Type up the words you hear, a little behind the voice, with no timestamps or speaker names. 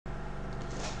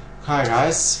Hi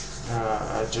guys,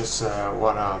 I just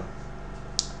wanna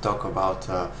talk about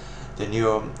the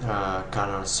new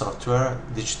Canon software,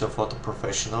 Digital Photo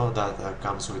Professional, that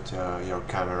comes with your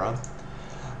camera.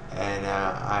 And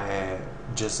I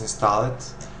just installed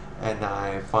it, and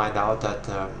I find out that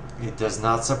it does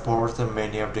not support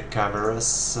many of the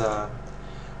cameras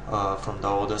from the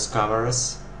oldest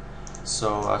cameras.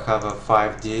 So I have a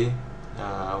 5D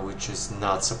which is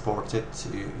not supported.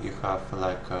 You have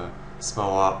like a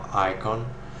small icon.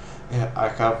 I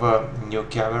have a new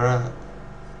camera,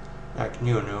 like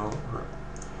new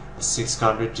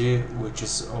 600D, which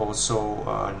is also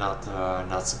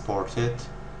not supported.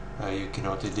 You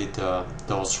cannot edit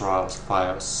those RAW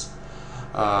files.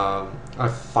 I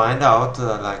find out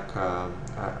I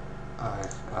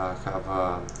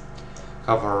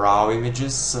have raw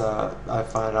images. I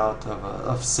find out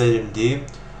of CMD.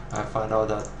 I find out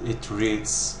that it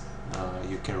reads.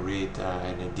 You can read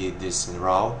and edit this in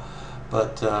RAW,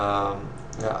 but yeah,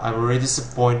 I'm really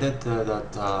disappointed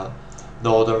that the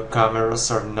other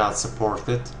cameras are not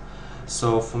supported.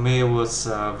 So for me, it was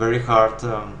very hard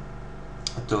to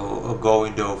go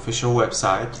in the official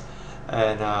website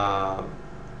and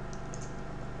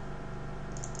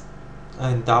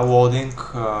downloading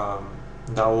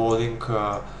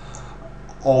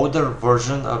older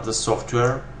version of the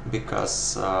software,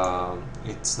 because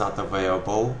it's not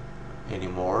available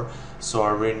anymore. So I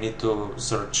really need to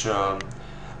search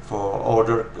for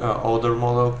older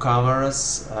model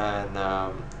cameras and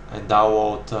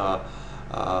download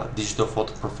Digital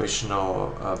Photo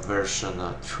Professional version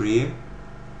 3,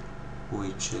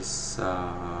 which is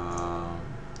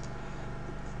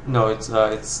no,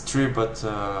 it's 3, but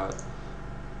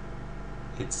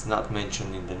it's not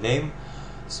mentioned in the name.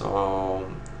 So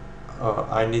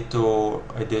I need to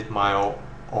edit my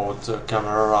old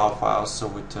camera raw files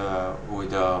with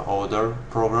older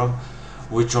program,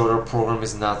 which older program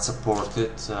is not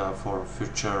supported for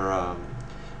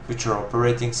future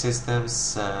operating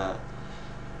systems,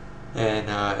 and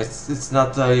it's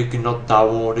not you cannot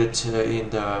download it in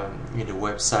the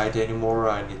website anymore.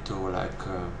 I need to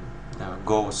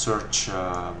go search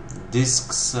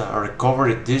discs,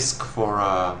 recovery disk for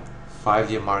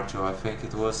 5D Mark II, I think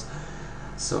it was.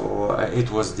 So it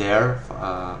was there,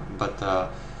 but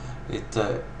it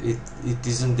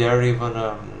isn't there even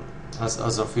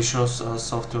as official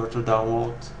software to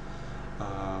download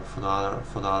for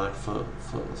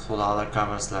the other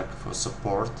cameras, like for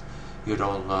support. You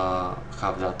don't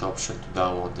have that option to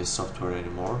download this software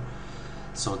anymore.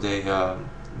 So they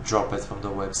drop it from the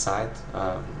website.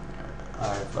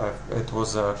 It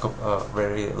was a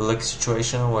very lucky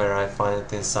situation where I find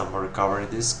it in some recovery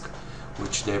disk,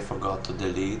 which they forgot to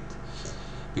delete,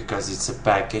 because it's a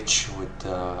package with a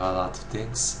lot of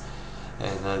things,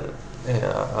 and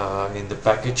in the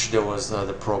package there was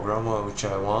the program which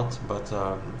I want, but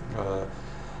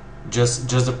just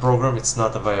the program, it's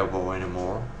not available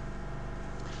anymore.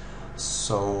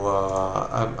 So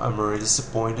I'm really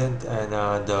disappointed, and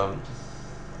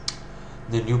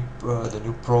the new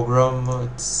program,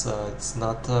 it's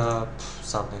not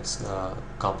something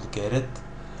complicated.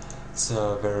 It's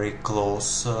very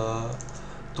close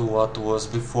to what was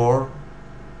before.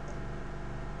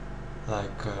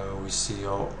 We see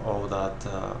all that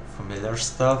familiar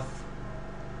stuff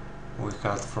we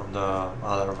had from the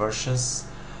other versions,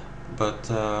 but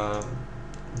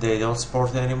they don't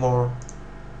support anymore.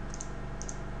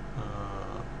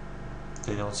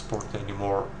 They don't support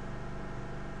anymore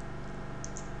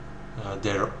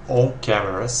their own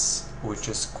cameras, which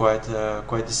is quite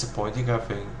disappointing. I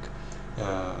think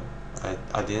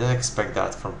I didn't expect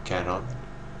that from Canon.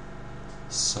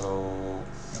 So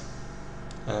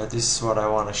this is what I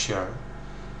want to share.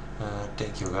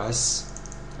 Thank you guys,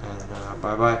 and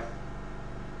bye bye.